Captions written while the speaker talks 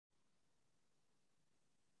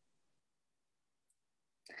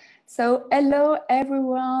So hello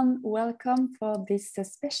everyone, welcome for this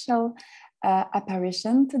special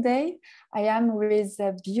apparition today. I am with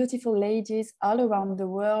beautiful ladies all around the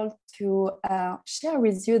world to share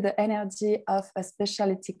with you the energy of a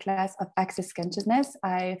specialty class of Access Consciousness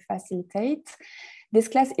I facilitate. This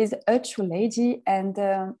class is a true lady, and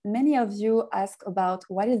many of you ask about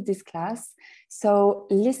what is this class. So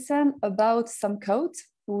listen about some quotes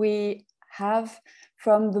we have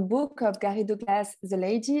from the book of Gary Douglas, The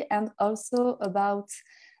Lady, and also about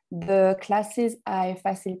the classes I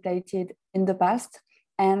facilitated in the past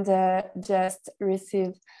and just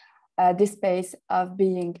received this space of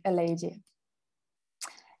being a lady.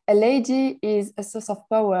 A lady is a source of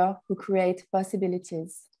power who creates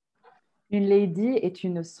possibilities. Une lady est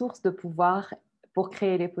une source de pouvoir pour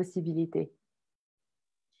créer les possibilités.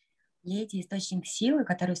 Леди – источник силы,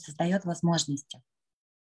 который создает возможности.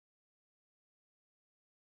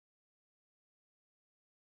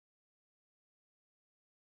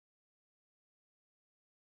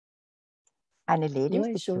因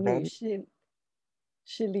为淑女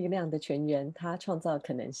是力量的泉源，她创造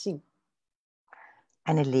可能性。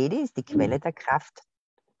Eine Lady ist die Quelle der Kraft,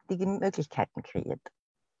 die Möglichkeiten kreiert.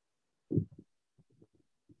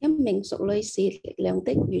 一名淑女是力量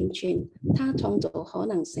的源泉，她創造可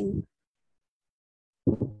能性。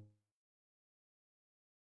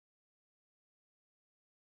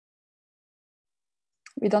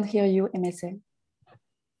We don't hear you, MSA.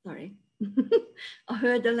 Sorry. A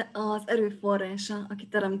hölgy az erőforrása, aki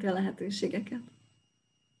teremti a lehetőségeket.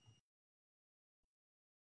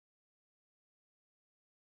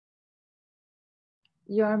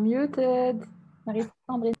 You are muted,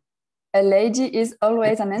 Marie-Sandrine. A lady is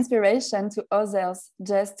always an inspiration to others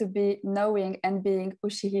just to be knowing and being who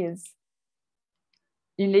she is.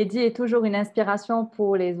 Une lady est toujours une inspiration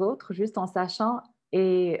pour les autres, juste en sachant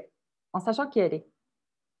qui elle est.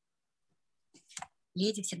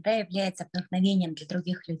 Леди всегда является вдохновением для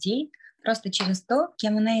других людей, просто через то,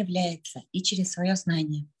 кем она является, и через свое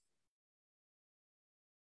знание.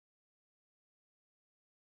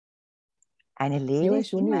 Eine 因 Lady 为 ist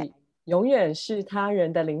淑 immer 女永远是他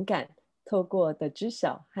人的灵感，透过的知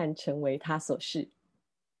晓和成为他所是。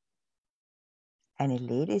Eine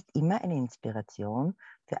Lady ist immer eine Inspiration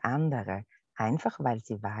für andere, einfach weil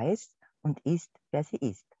sie weiß und ist, wer sie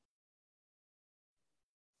ist.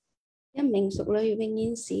 一名淑女永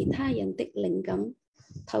遠是他人的靈感，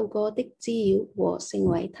透過的滋擾和成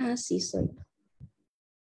為他是誰。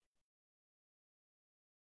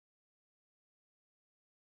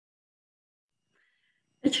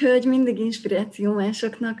Egy hölgy mindig inspiráció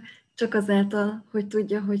másoknak, csak azáltal, hogy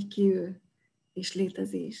tudja, hogy ki ő, és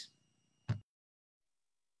létezés.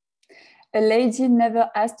 A lady never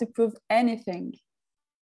has to prove anything.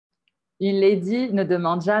 Une lady ne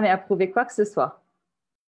demande jamais à prouver quoi que ce soit.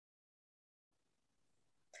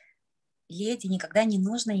 Леди никогда не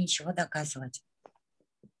нужно ничего доказывать.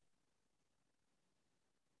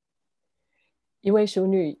 因为淑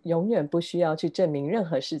女永远不需要去证明任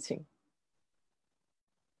何事情。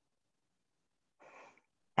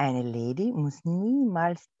Eine Lady muss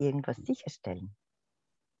niemals irgendwas sicherstellen.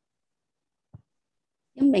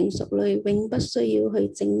 一名淑女永不需要去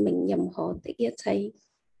證明任何的一切。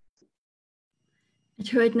Egy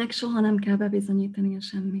hölgynek soha nem kell bebizonyítania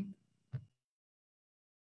semmit.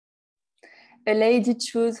 A lady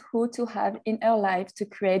chooses who to have in her life to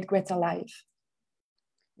create greater life.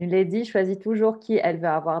 Une lady choisit toujours qui elle veut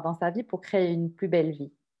avoir dans sa vie pour créer une plus belle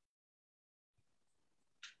vie.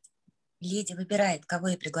 Леди выбирает, кого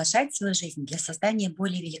ей приглашать в свою жизнь для создания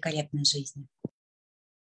более великолепной жизни.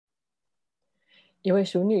 因为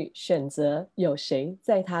淑女选择有谁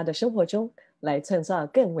在她的生活中来创造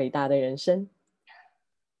更伟大的人生。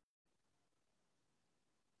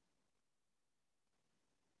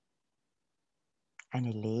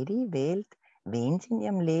Eine Lady wählt, wen sie in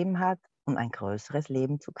ihrem Leben hat, um ein größeres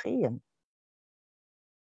Leben zu kreieren.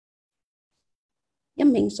 一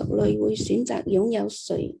名淑女會選擇擁有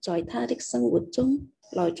誰在她的生活中，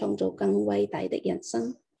來創造更偉大的人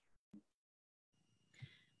生。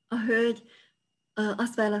A hölgy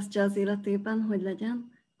azt választja az életében, hogy legyen,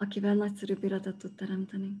 akivel nagyszerűbb életet tud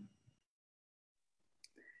teremteni.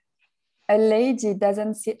 A lady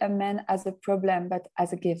doesn't see a man as a problem, but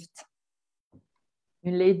as a gift.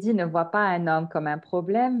 Une lady ne voit pas un homme comme un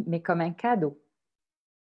problème, mais comme un cadeau.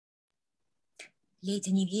 Леди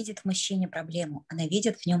не видит в мужчине проблему, она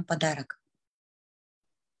видит в нем подарок.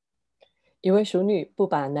 因为淑女不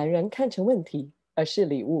把男人看成问题，而是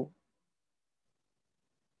礼物。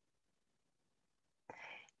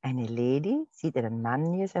Eine Lady sieht einen Mann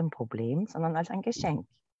nie als ein Problem, sondern als ein Geschenk.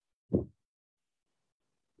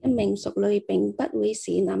 一命淑女並不會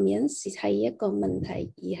視男人係一個問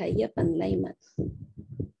題，而係一份禮物。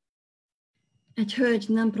Egy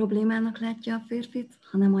hölgy nem problémának látja a férfit,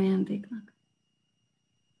 hanem ajándéknak.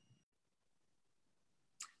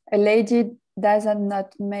 A lady does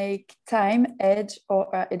not make time, age, or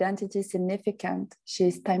her identity significant. She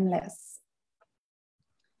is timeless.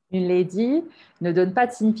 Une lady ne donne pas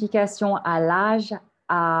de signification à l'âge,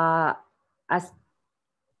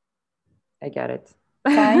 I got it.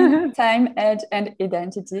 Time, age, and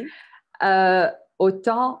identity. Au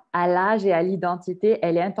temps, à l'âge et à l'identité,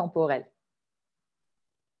 elle est intemporelle.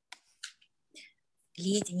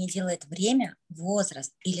 Леди не делает время,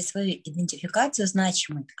 возраст или свою идентификацию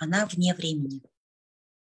значимой, она вне времени.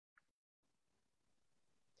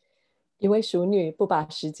 一位淑女不把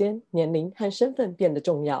时间、年龄和身份变得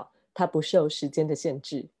重要，她不受时间的限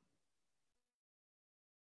制。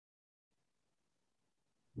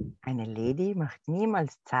Eine Lady macht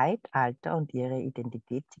niemals Zeit, Alter und ihre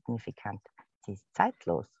Identität signifikant. Sie ist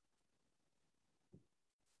zeitlos.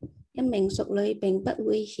 一名淑女並不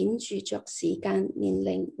會顯著着時間、年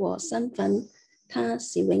齡和身份，她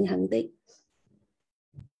是永恆的。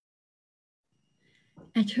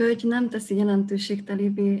Egy hölgy nem teszi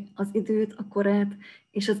jelentőségtelévé az időt, a korát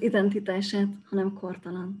és az identitását, hanem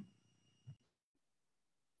kortalan.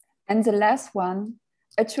 And the last one,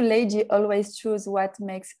 a true lady always chooses what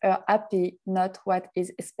makes her happy, not what is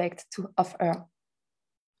expected of her.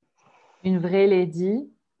 Une vraie lady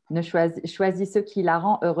choisit ce qui la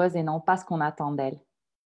rend heureuse et non pas ce qu'on attend d'elle.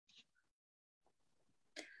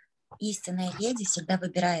 Истинная леди всегда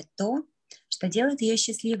выбирает то, что делает ее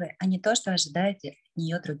счастливой, а не то, что ожидают от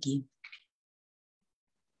нее другие.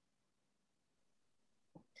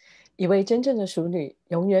 一位真正的淑女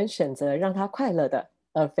永远选择让她快乐的，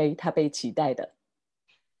而非她被期待的。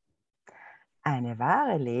Eine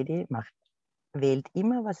wahre Lady wählt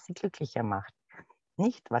immer, was sie glücklicher macht,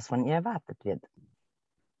 nicht was von ihr erwartet wird.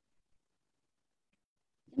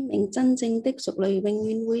 一名真正的淑女永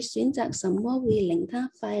遠會選擇什麼會令她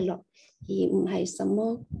快樂，而唔係什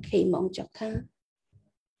麼期望着她。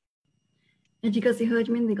Egy igazi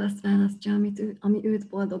hölgy mindig azt választja, ami őt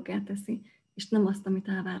boldoggá teszi, és nem azt, amit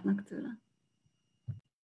elvárnak tőle.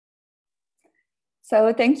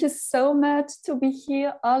 So thank you so much to be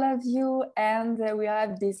here, all of you, and we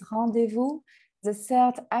have this rendezvous the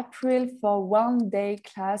 3rd April for one-day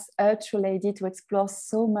class, A True Lady, to explore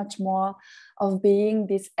so much more of being,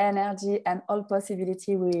 this energy and all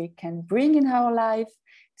possibility we can bring in our life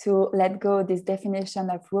to let go this definition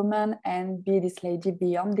of woman and be this lady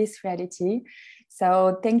beyond this reality.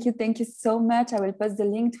 So thank you so much. I will post the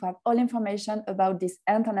link to have all information about this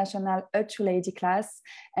international A True Lady class,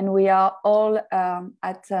 and we are all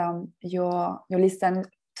at your listen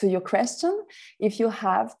to your question if you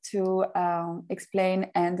have to explain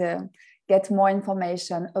and get more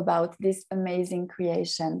information about this amazing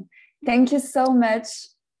creation. Thank you so much.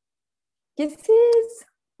 Kisses.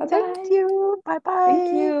 Bye-bye. Thank you. Bye-bye.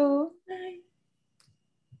 Thank you. Bye.